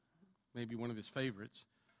maybe one of his favorites.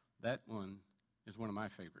 That one is one of my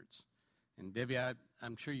favorites. And Debbie,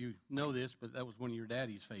 I'm sure you know this, but that was one of your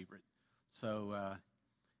daddy's favorite. So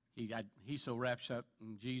he's so wrapped up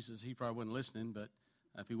in Jesus, he probably wasn't listening, but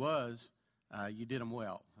if he was, you did him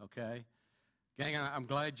well, okay? Gang, I'm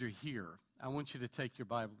glad you're here. I want you to take your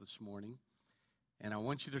Bible this morning, and I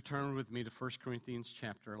want you to turn with me to 1 Corinthians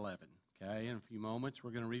chapter 11, okay? In a few moments,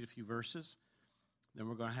 we're going to read a few verses. Then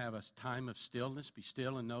we're going to have a time of stillness. Be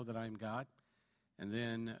still and know that I am God. And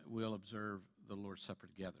then we'll observe the Lord's Supper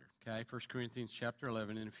together, okay? 1 Corinthians chapter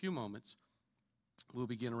 11. In a few moments, we'll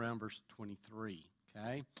begin around verse 23,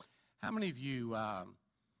 okay? How many of you,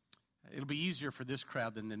 it'll be easier for this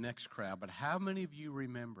crowd than the next crowd, but how many of you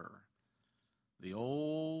remember the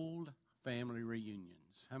old family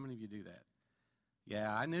reunions? How many of you do that?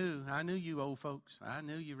 Yeah, I knew you old folks. I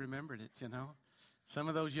knew you remembered it, you know. Some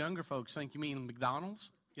of those younger folks think you mean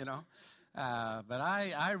McDonald's, you know. But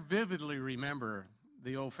I vividly remember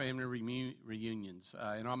the old family reunions.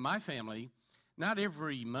 My family, not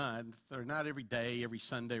every month or not every day, every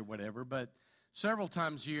Sunday or whatever, but several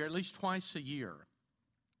times a year, at least twice a year,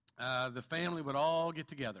 the family would all get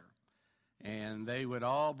together. And they would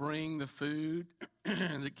all bring the food.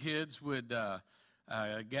 The kids would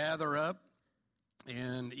gather up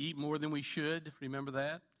and eat more than we should. Remember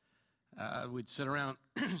that? We'd sit around,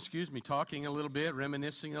 talking a little bit,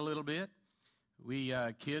 reminiscing a little bit. We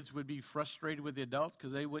kids would be frustrated with the adults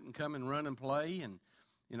because they wouldn't come and run and play. And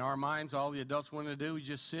in our minds, all the adults wanted to do was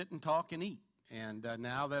just sit and talk and eat. And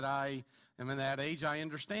now that I am in that age, I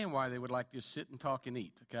understand why they would like to just sit and talk and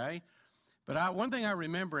eat, okay? But one thing I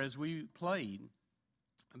remember as we played,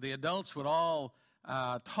 the adults would all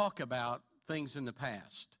talk about things in the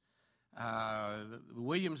past. The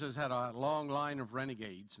Williamses had a long line of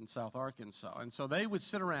renegades in South Arkansas, and so they would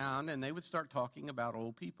sit around and they would start talking about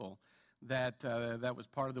old people that was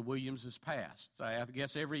part of the Williamses' past. I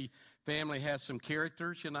guess every family has some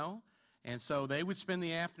characters, you know, and so they would spend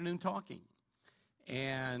the afternoon talking.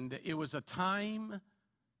 And it was a time,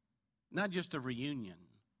 not just of reunion,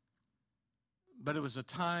 but it was a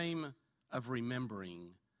time of remembering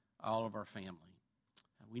all of our family.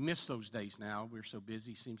 We miss those days now. We're so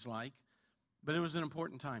busy, seems like. But it was an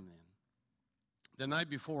important time then. The night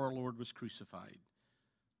before our Lord was crucified,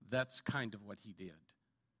 that's kind of what he did.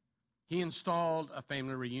 He installed a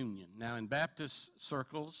family reunion. Now, in Baptist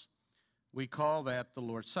circles, we call that the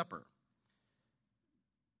Lord's Supper.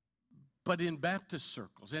 But in Baptist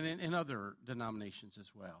circles, and in other denominations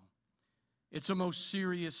as well, it's a most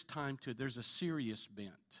serious time to it. There's a serious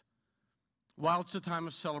bent. While it's a time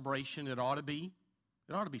of celebration, it ought to be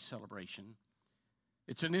celebration.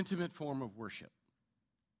 It's an intimate form of worship.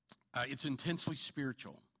 It's intensely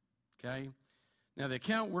spiritual, okay? Now, the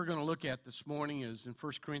account we're going to look at this morning is in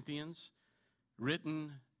 1 Corinthians,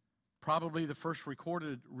 written, probably the first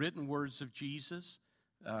recorded written words of Jesus.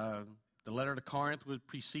 The letter to Corinth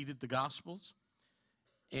preceded the Gospels.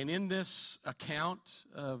 And in this account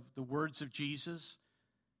of the words of Jesus,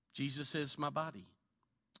 Jesus says, my body,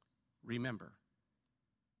 remember.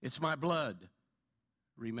 It's my blood,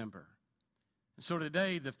 remember. And so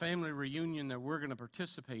today, the family reunion that we're going to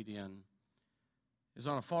participate in is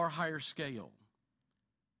on a far higher scale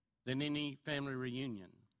than any family reunion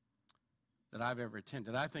that I've ever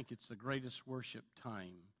attended. I think it's the greatest worship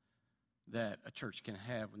time that a church can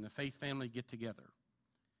have when the faith family get together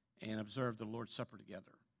and observe the Lord's Supper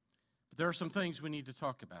together. But there are some things we need to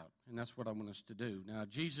talk about, and that's what I want us to do. Now,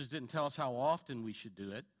 Jesus didn't tell us how often we should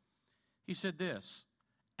do it. He said this,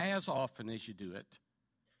 as often as you do it,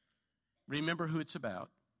 remember who it's about.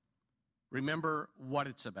 Remember what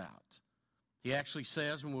it's about. He actually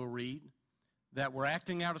says, and we'll read, that we're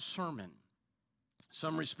acting out a sermon.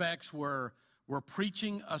 Some respects, we're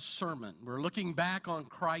preaching a sermon. We're looking back on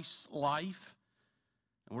Christ's life,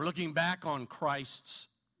 and we're looking back on Christ's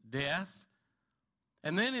death.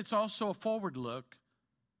 And then it's also a forward look.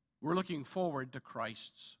 We're looking forward to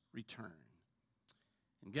Christ's return.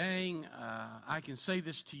 And gang, I can say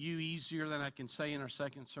this to you easier than I can say in our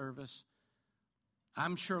second service.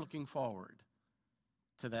 I'm sure looking forward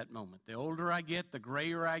to that moment. The older I get, the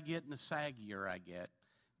grayer I get, and the saggier I get,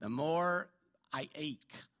 the more I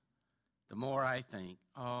ache, the more I think,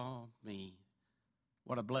 oh, me,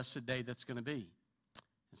 what a blessed day that's going to be.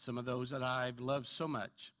 And some of those that I've loved so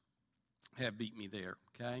much have beat me there,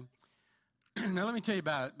 okay? Now, let me tell you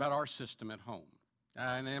about our system at home.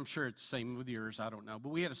 And I'm sure it's the same with yours, I don't know. But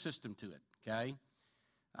we had a system to it, okay?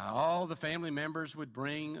 All the family members would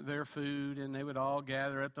bring their food, and they would all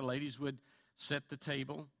gather up. The ladies would set the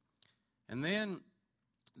table. And then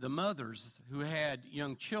the mothers who had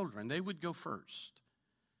young children, they would go first.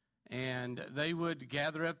 And they would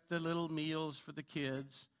gather up the little meals for the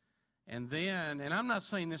kids. And then, and I'm not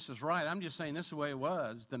saying this is right, I'm just saying this is the way it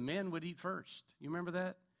was, the men would eat first. You remember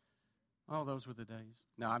that? Oh, those were the days.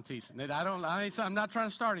 No, I'm teasing. I'm not trying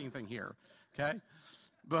to start anything here, okay?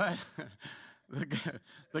 But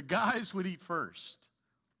the guys would eat first.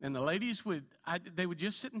 And the ladies they would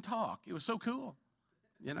just sit and talk. It was so cool,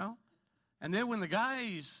 you know? And then when the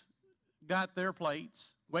guys got their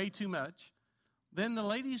plates, way too much, then the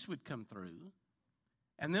ladies would come through.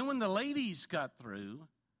 And then when the ladies got through,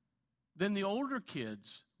 then the older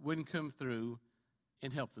kids wouldn't come through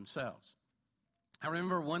and help themselves. I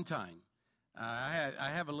remember one time, I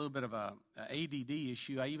have a little bit of a ADD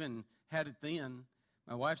issue. I even had it then.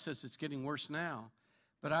 My wife says it's getting worse now.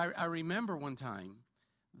 But I remember one time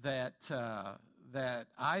that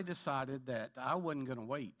I decided that I wasn't going to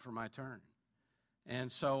wait for my turn.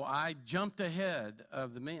 And so I jumped ahead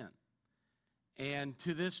of the men. And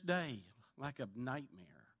to this day, like a nightmare,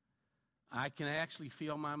 I can actually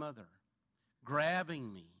feel my mother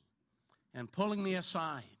grabbing me and pulling me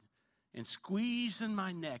aside and squeezing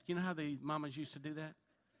my neck. You know how the mamas used to do that?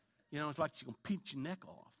 You know, it's like she's going to pinch your neck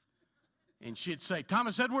off. And she'd say,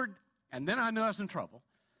 Thomas Edward, and then I knew I was in trouble.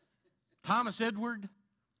 Thomas Edward,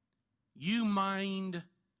 you mind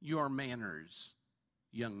your manners,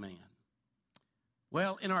 young man.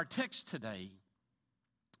 Well, in our text today,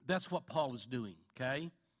 that's what Paul is doing, okay?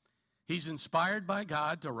 He's inspired by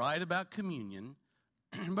God to write about communion,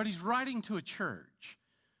 but he's writing to a church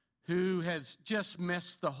who has just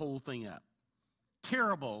messed the whole thing up.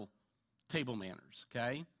 Terrible table manners,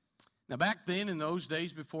 okay? Now, back then, in those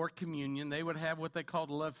days before communion, they would have what they called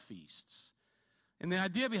love feasts. And the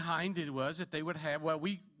idea behind it was that they would have, well,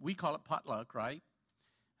 we call it potluck, right?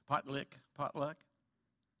 Potluck.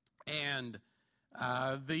 And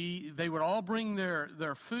they would all bring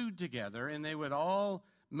their food together, and they would all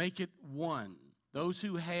make it one. Those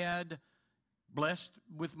who had blessed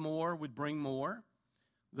with more would bring more.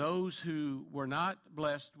 Those who were not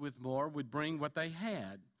blessed with more would bring what they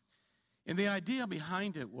had. And the idea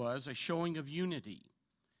behind it was a showing of unity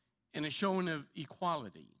and a showing of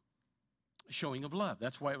equality, a showing of love.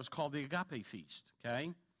 That's why it was called the agape feast,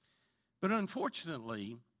 okay? But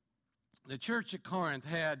unfortunately, the church at Corinth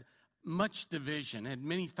had much division, had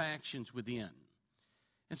many factions within.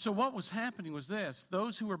 And so what was happening was this: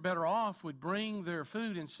 those who were better off would bring their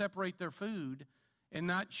food and separate their food and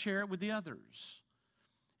not share it with the others.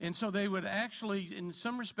 And so they would actually, in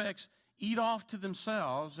some respects, eat off to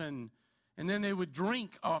themselves, and then they would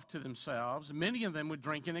drink off to themselves. Many of them would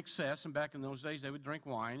drink in excess, and back in those days they would drink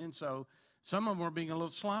wine, and so some of them were being a little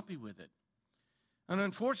sloppy with it. And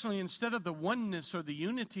unfortunately, instead of the oneness or the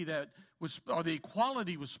unity that was, or the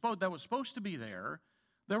equality that was supposed to be there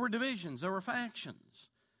were divisions, there were factions.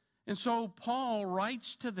 And so Paul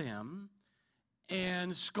writes to them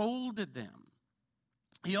and scolded them.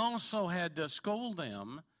 He also had to scold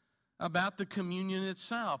them about the communion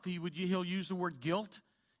itself. He'll use the word guilt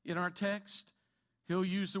in our text. He'll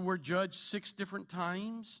use the word judge 6 different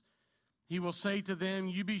times. He will say to them,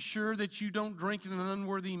 you be sure that you don't drink in an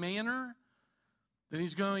unworthy manner. Then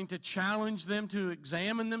he's going to challenge them to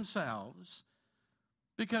examine themselves,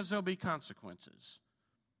 because there'll be consequences.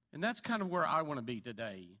 And that's kind of where I want to be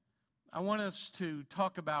today. I want us to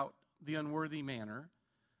talk about the unworthy manner.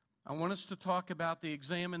 I want us to talk about the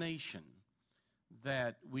examination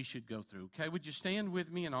that we should go through. Okay, would you stand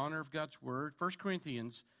with me in honor of God's word? 1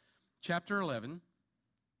 Corinthians chapter 11.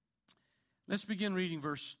 Let's begin reading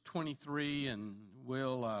verse 23, and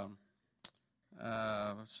we'll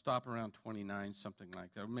stop around 29, something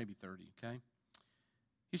like that, or maybe 30, okay?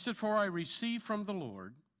 He said, for I received from the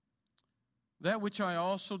Lord that which I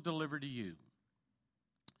also delivered to you,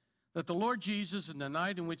 that the Lord Jesus, in the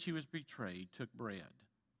night in which he was betrayed, took bread.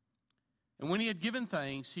 And when he had given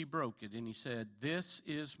thanks, he broke it, and he said, this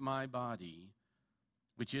is my body,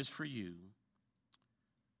 which is for you.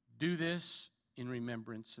 Do this in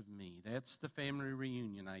remembrance of me. That's the family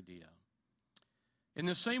reunion idea. In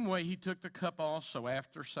the same way, he took the cup also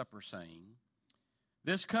after supper, saying,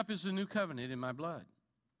 this cup is the new covenant in my blood.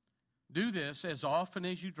 Do this as often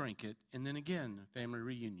as you drink it, and then again, family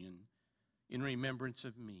reunion, in remembrance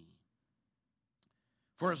of me.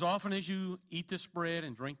 For as often as you eat this bread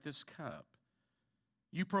and drink this cup,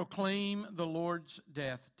 you proclaim the Lord's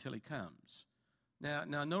death till he comes. Now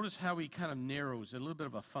notice how he kind of narrows a little bit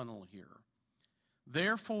of a funnel here.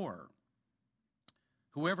 Therefore,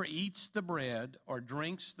 whoever eats the bread or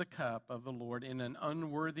drinks the cup of the Lord in an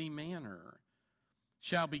unworthy manner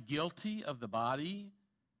shall be guilty of the body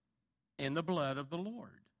and the blood of the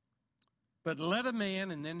Lord. But let a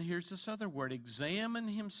man, and then here's this other word, examine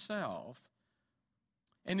himself,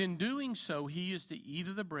 And in doing so, he is to eat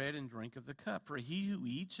of the bread and drink of the cup. For he who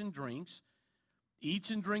eats and drinks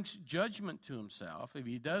judgment to himself, if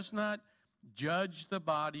he does not judge the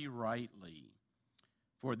body rightly.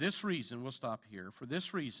 For this reason, we'll stop here, for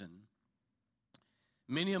this reason,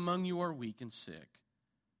 many among you are weak and sick,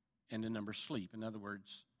 and a number sleep. In other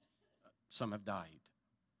words, some have died.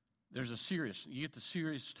 You get the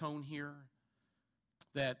serious tone here,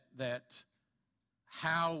 that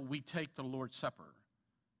how we take the Lord's Supper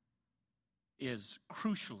is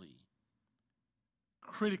critically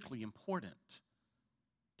important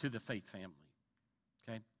to the faith family.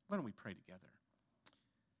 Okay? Why don't we pray together?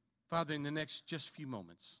 Father, in the next just few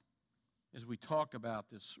moments, as we talk about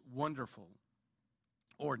this wonderful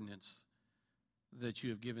ordinance that you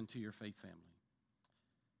have given to your faith family,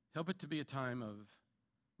 help it to be a time of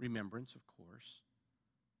remembrance, of course,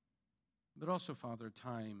 but also, Father, a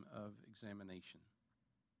time of examination.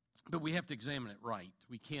 But we have to examine it right.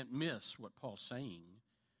 We can't miss what Paul's saying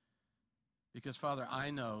because, Father,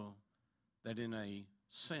 I know that in a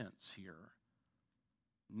sense here,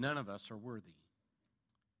 none of us are worthy.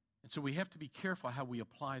 And so we have to be careful how we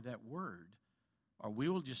apply that word, or we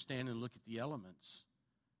will just stand and look at the elements,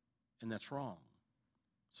 and that's wrong.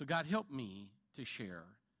 So God, help me to share,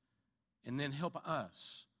 and then help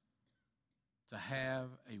us to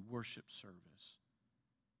have a worship service.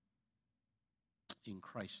 In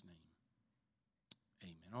Christ's name,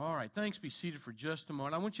 amen. All right, thanks. Be seated for just a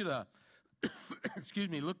moment. I want you to,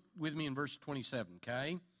 look with me in verse 27,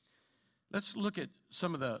 okay? Let's look at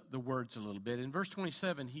some of the words a little bit. In verse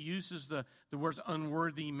 27, he uses the words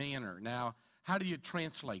unworthy manner. Now, how do you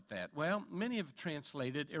translate that? Well, many have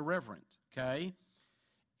translated irreverent, okay?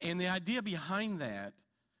 And the idea behind that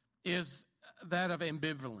is that of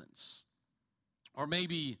ambivalence or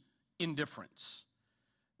maybe indifference.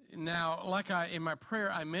 Now, in my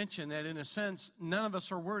prayer, I mentioned that in a sense, none of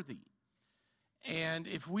us are worthy. And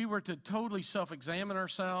if we were to totally self-examine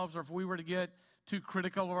ourselves, or if we were to get too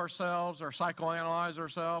critical of ourselves or psychoanalyze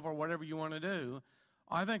ourselves or whatever you want to do,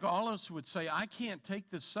 I think all of us would say, I can't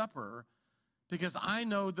take this supper because I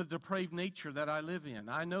know the depraved nature that I live in.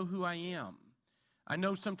 I know who I am. I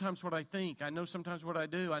know sometimes what I think. I know sometimes what I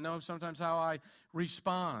do. I know sometimes how I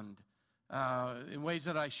respond in ways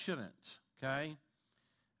that I shouldn't, okay?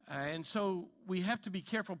 And so we have to be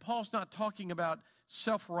careful. Paul's not talking about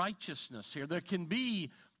self-righteousness here. There can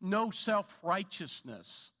be no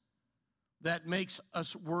self-righteousness that makes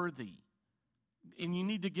us worthy. And you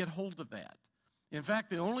need to get hold of that. In fact,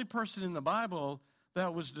 the only person in the Bible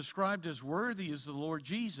that was described as worthy is the Lord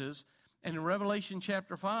Jesus. And in Revelation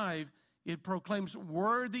chapter 5, it proclaims,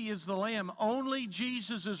 worthy is the Lamb. Only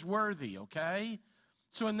Jesus is worthy, okay?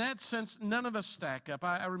 So in that sense, none of us stack up.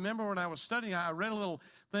 I remember when I was studying, I read a little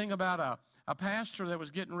thing about a pastor that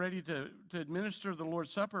was getting ready to administer the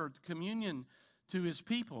Lord's Supper, communion to his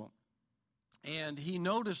people. And he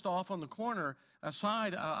noticed off on the corner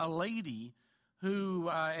aside a lady who,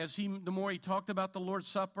 the more he talked about the Lord's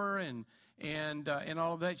Supper and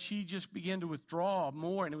all of that, she just began to withdraw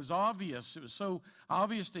more. And it was obvious. It was so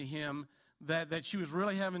obvious to him that she was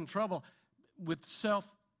really having trouble with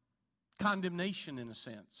self-condemnation in a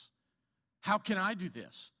sense. How can I do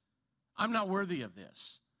this? I'm not worthy of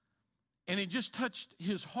this. And it just touched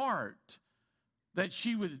his heart that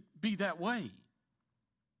she would be that way.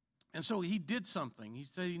 And so he did something he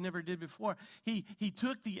said he never did before. He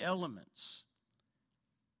took the elements,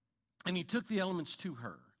 and he took the elements to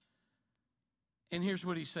her. And here's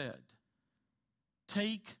what he said.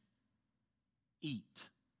 Take, eat.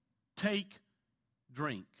 Take,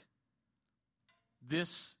 drink.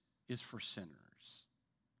 This is for sinners.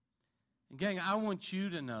 And gang, I want you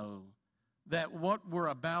to know that what we're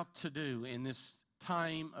about to do in this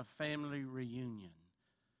time of family reunion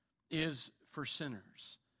is for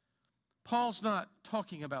sinners. Paul's not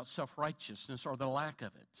talking about self-righteousness or the lack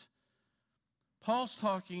of it. Paul's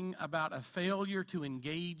talking about a failure to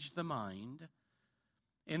engage the mind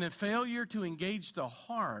and a failure to engage the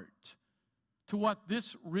heart to what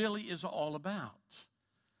this really is all about.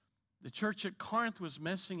 The church at Corinth was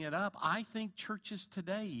messing it up. I think churches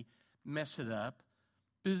today mess it up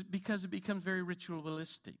because it becomes very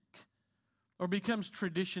ritualistic or becomes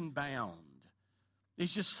tradition-bound.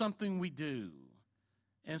 It's just something we do.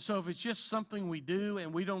 And so if it's just something we do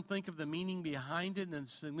and we don't think of the meaning behind it and the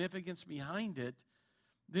significance behind it,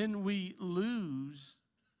 then we lose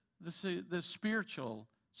the spiritual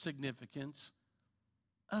significance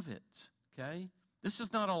of it, okay? This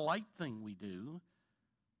is not a light thing we do.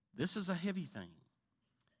 This is a heavy thing.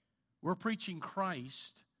 We're preaching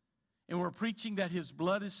Christ, and we're preaching that his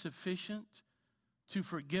blood is sufficient to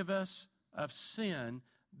forgive us of sin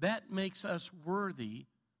that makes us worthy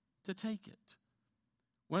to take it.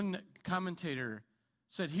 One commentator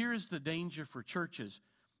said, here is the danger for churches.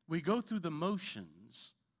 We go through the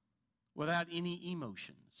motions without any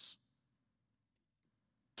emotions.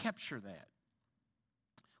 Capture that.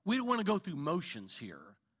 We don't want to go through motions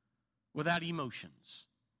here without emotions.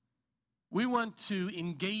 We want to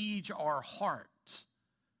engage our heart,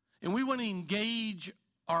 and we want to engage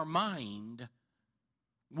our mind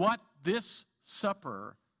what this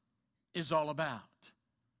supper is all about.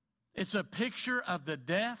 It's a picture of the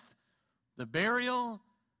death, the burial,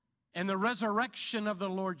 and the resurrection of the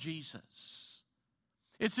Lord Jesus.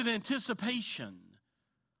 It's an anticipation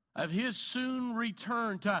of his soon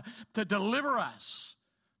return to deliver us,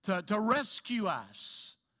 to rescue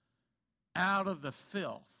us out of the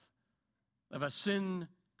filth of a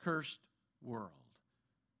sin-cursed world.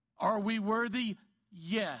 Are we worthy?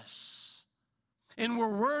 Yes. And we're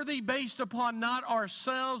worthy based upon not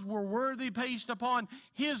ourselves, we're worthy based upon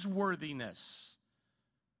his worthiness.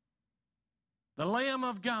 The Lamb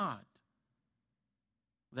of God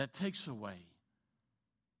that takes away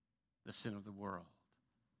the sin of the world.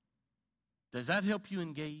 Does that help you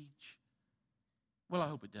engage? Well, I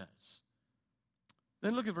hope it does.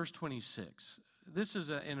 Then look at verse 26. This is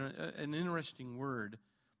an interesting word.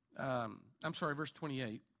 Verse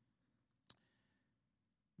 28.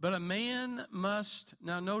 But a man must,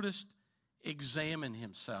 now notice, examine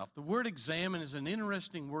himself. The word examine is an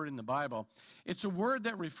interesting word in the Bible. It's a word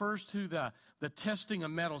that refers to the testing of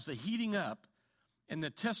metals, the heating up and the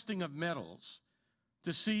testing of metals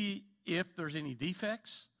to see if there's any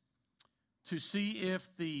defects, to see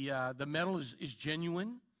if the metal is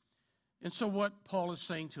genuine. And so what Paul is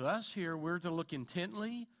saying to us here, we're to look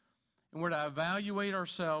intently and we're to evaluate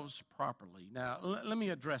ourselves properly. Now, let me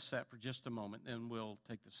address that for just a moment, and we'll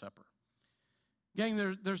take the supper.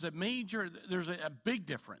 Gang, there's a big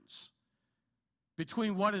difference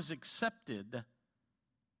between what is accepted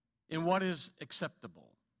and what is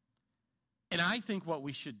acceptable. And I think what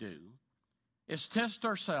we should do is test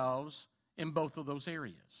ourselves in both of those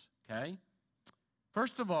areas, okay?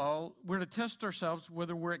 First of all, we're to test ourselves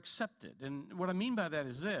whether we're accepted. And what I mean by that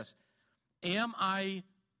is this: am I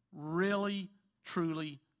really,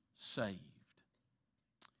 truly saved?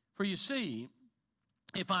 For you see,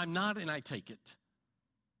 if I'm not and I take it,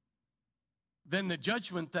 then the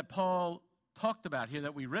judgment that Paul talked about here,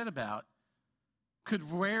 that we read about, could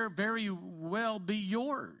very well be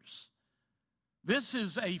yours. This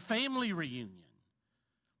is a family reunion.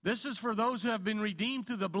 This is for those who have been redeemed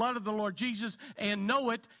through the blood of the Lord Jesus and know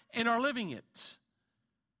it and are living it.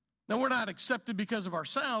 Now, we're not accepted because of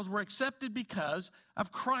ourselves. We're accepted because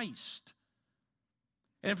of Christ.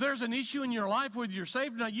 And if there's an issue in your life whether you're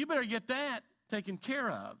saved or not, you better get that taken care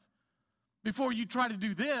of before you try to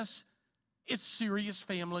do this. It's serious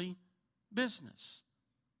family business.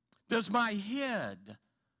 Does my head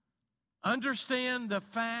understand the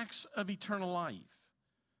facts of eternal life?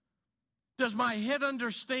 Does my head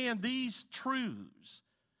understand these truths,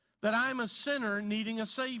 that I'm a sinner needing a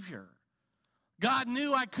Savior? God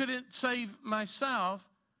knew I couldn't save myself,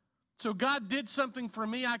 so God did something for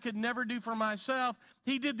me I could never do for myself.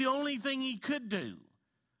 He did the only thing he could do.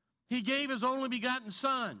 He gave his only begotten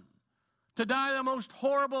Son to die the most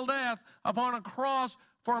horrible death upon a cross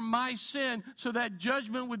for my sin, so that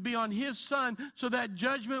judgment would be on his Son, so that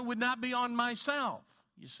judgment would not be on myself,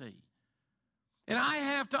 you see. And I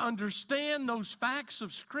have to understand those facts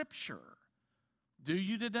of Scripture. Do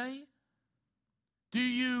you today? Do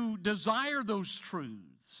you desire those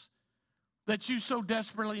truths that you so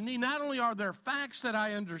desperately need? Not only are there facts that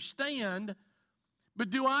I understand, but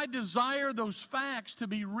do I desire those facts to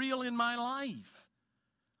be real in my life?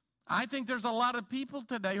 I think there's a lot of people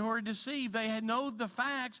today who are deceived. They know the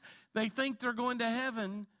facts. They think they're going to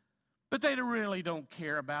heaven, but they really don't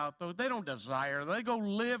care about those. They don't desire. They go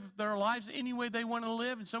live their lives any way they want to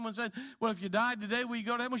live. And someone said, well, if you died today, will you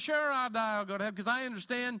go to heaven? Well, sure, I'll die, I'll go to heaven, because I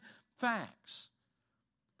understand facts.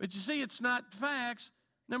 But you see, it's not facts.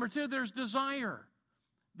 Number two, there's desire.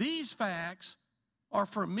 These facts are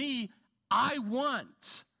for me. I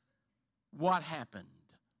want what happened.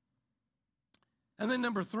 And then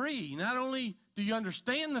number three, not only do you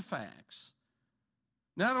understand the facts,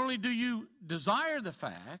 not only do you desire the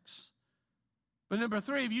facts, but number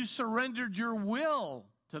three, have you surrendered your will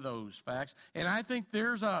to those facts? And I think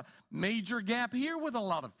there's a major gap here with a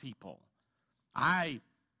lot of people. I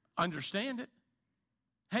understand it.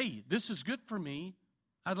 Hey, this is good for me.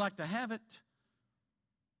 I'd like to have it.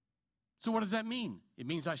 So what does that mean? It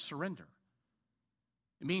means I surrender.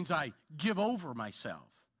 It means I give over myself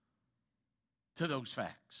to those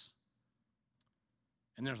facts.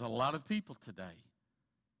 And there's a lot of people today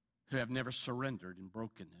who have never surrendered in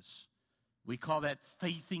brokenness. We call that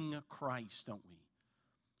faithing Christ, don't we?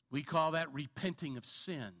 We call that repenting of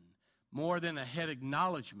sin, more than a head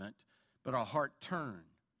acknowledgement, but a heart turn,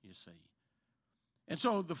 you see. And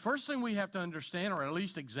so the first thing we have to understand, or at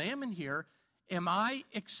least examine here, am I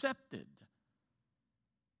accepted?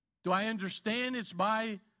 Do I understand it's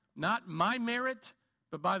by not my merit,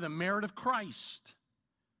 but by the merit of Christ?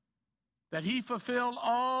 That he fulfilled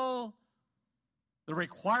all the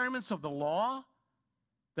requirements of the law,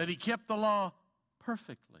 that he kept the law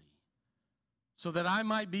perfectly, so that I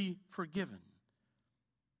might be forgiven.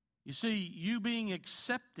 You see, you being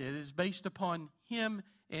accepted is based upon him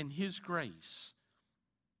and his grace,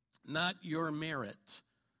 not your merit.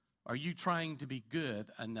 Are you trying to be good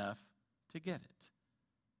enough to get it?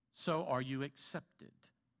 So are you accepted?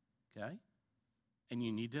 Okay? And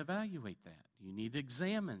you need to evaluate that. You need to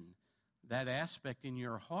examine that aspect in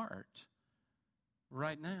your heart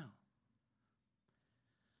right now.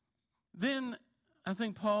 Then I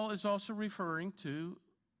think Paul is also referring to,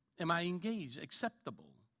 am I engaged, acceptable?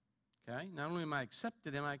 Okay? Not only am I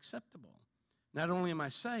accepted, am I acceptable? Not only am I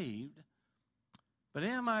saved, but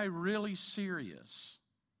am I really serious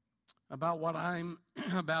about what I'm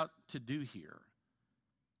about to do here?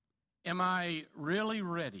 Am I really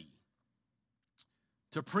ready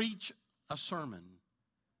to preach a sermon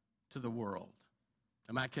to the world?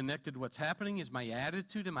 Am I connected to what's happening? Is my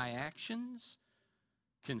attitude and my actions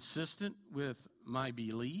consistent with my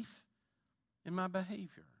belief and my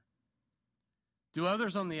behavior? Do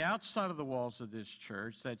others on the outside of the walls of this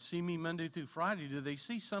church that see me Monday through Friday, do they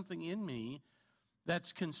see something in me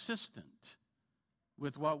that's consistent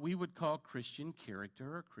with what we would call Christian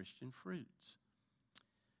character or Christian fruits?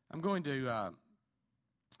 I'm going to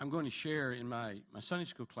share in my Sunday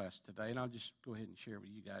school class today, and I'll just go ahead and share with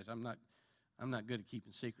you guys. I'm not good at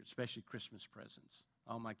keeping secrets, especially Christmas presents.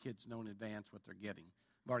 All my kids know in advance what they're getting.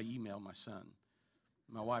 I've already emailed my son.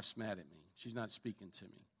 My wife's mad at me. She's not speaking to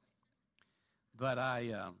me. But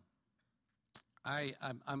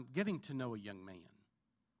I'm getting to know a young man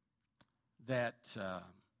that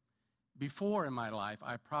before in my life,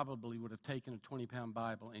 I probably would have taken a 20-pound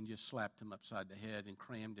Bible and just slapped him upside the head and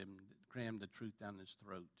crammed the truth down his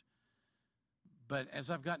throat. But as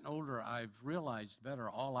I've gotten older, I've realized better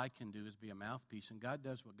all I can do is be a mouthpiece, and God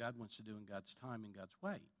does what God wants to do in God's time and God's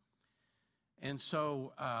way. And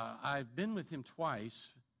so I've been with him twice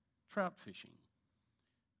trout fishing.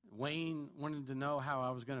 Wayne wanted to know how I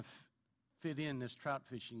was going to fit in this trout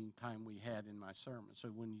fishing time we had in my sermon. So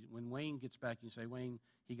when Wayne gets back, you say, Wayne,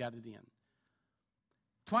 he got it in.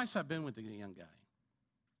 Twice I've been with the young guy.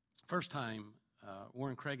 First time,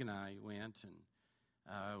 Warren Craig and I went,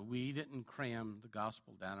 and we didn't cram the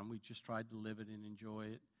gospel down him. We just tried to live it and enjoy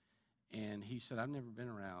it. And he said, I've never been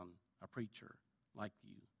around a preacher like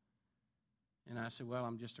you. And I said, well,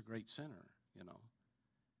 I'm just a great sinner, you know.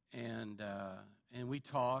 And we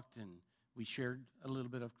talked, and we shared a little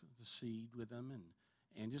bit of the seed with him,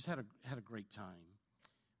 and just had a great time.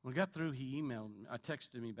 When we got through, he emailed me. I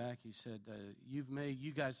texted me back. He said,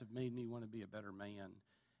 you guys have made me want to be a better man,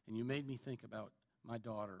 and you made me think about my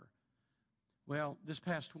daughter. Well, this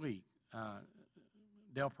past week,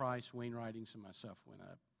 Dale Price, Wayne Ridings, and myself went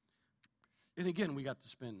up. And again, we got to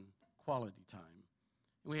spend quality time.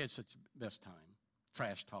 And we had such the best time.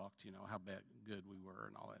 Trash talked, you know, how good we were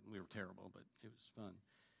and all that. And we were terrible, but it was fun.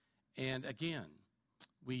 And again,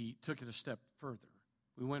 we took it a step further.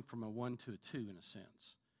 We went from a 1 to a 2 in a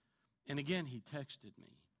sense. And again, he texted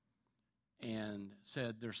me and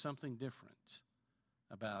said, there's something different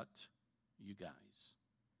about you guys.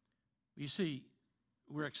 You see,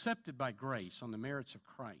 we're accepted by grace on the merits of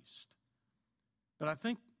Christ. But I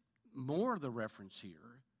think more of the reference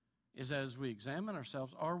here is as we examine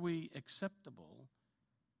ourselves, are we acceptable?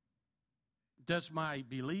 Does my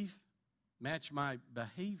belief match my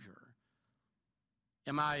behavior?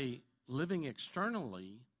 Am I living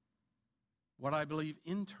externally what I believe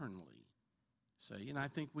internally? See, and I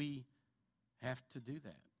think we have to do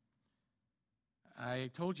that. I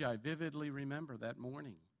told you I vividly remember that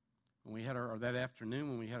morning when we had or that afternoon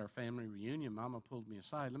when we had our family reunion. Mama pulled me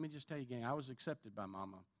aside. Let me just tell you, gang, I was accepted by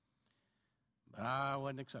Mama, but I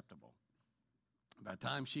wasn't acceptable. By the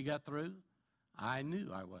time she got through, I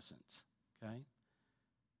knew I wasn't, okay?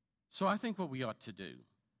 So I think what we ought to do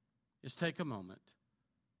is take a moment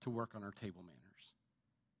to work on our table manners,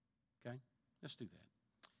 okay? Let's do that.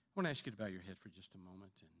 I want to ask you to bow your head for just a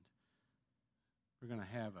moment, and we're going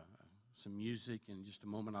to have some music. In just a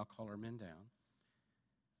moment, I'll call our men down.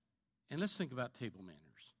 And let's think about table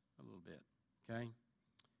manners a little bit, okay?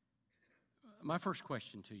 My first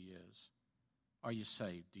question to you is, are you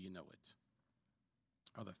saved? Do you know it?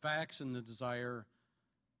 Are the facts and the desire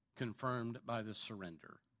confirmed by the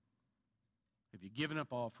surrender? Have you given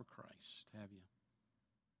up all for Christ? Have you?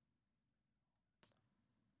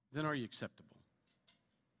 Then are you acceptable?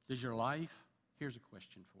 Does your life, here's a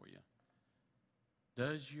question for you.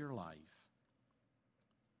 Does your life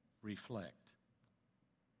reflect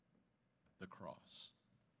the cross?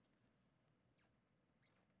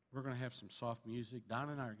 We're going to have some soft music. Don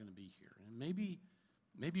and I are going to be here. And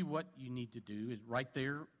maybe what you need to do is right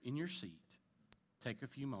there in your seat, take a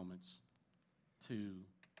few moments to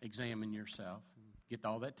examine yourself and get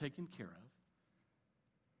all that taken care of.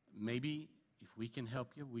 Maybe if we can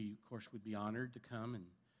help you, we, of course, would be honored to come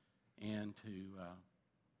and to,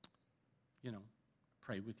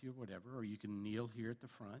 pray with you or whatever, or you can kneel here at the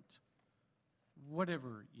front.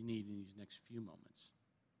 Whatever you need in these next few moments.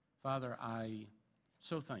 Father, I'm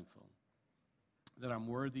so thankful that I'm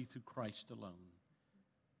worthy through Christ alone.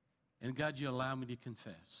 And God, you allow me to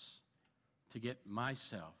confess, to get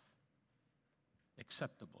myself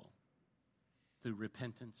acceptable through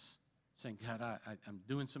repentance, saying, God, I'm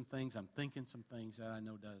doing some things, I'm thinking some things that I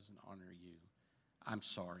know doesn't honor you. I'm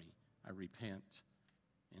sorry. I repent.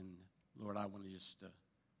 And Lord, I want to just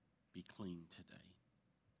be clean today.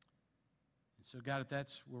 And so, God, if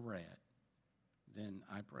that's where we're at, then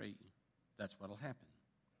I pray that's what will happen.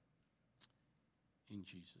 In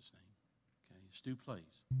Jesus' name. Okay, Stu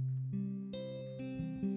plays.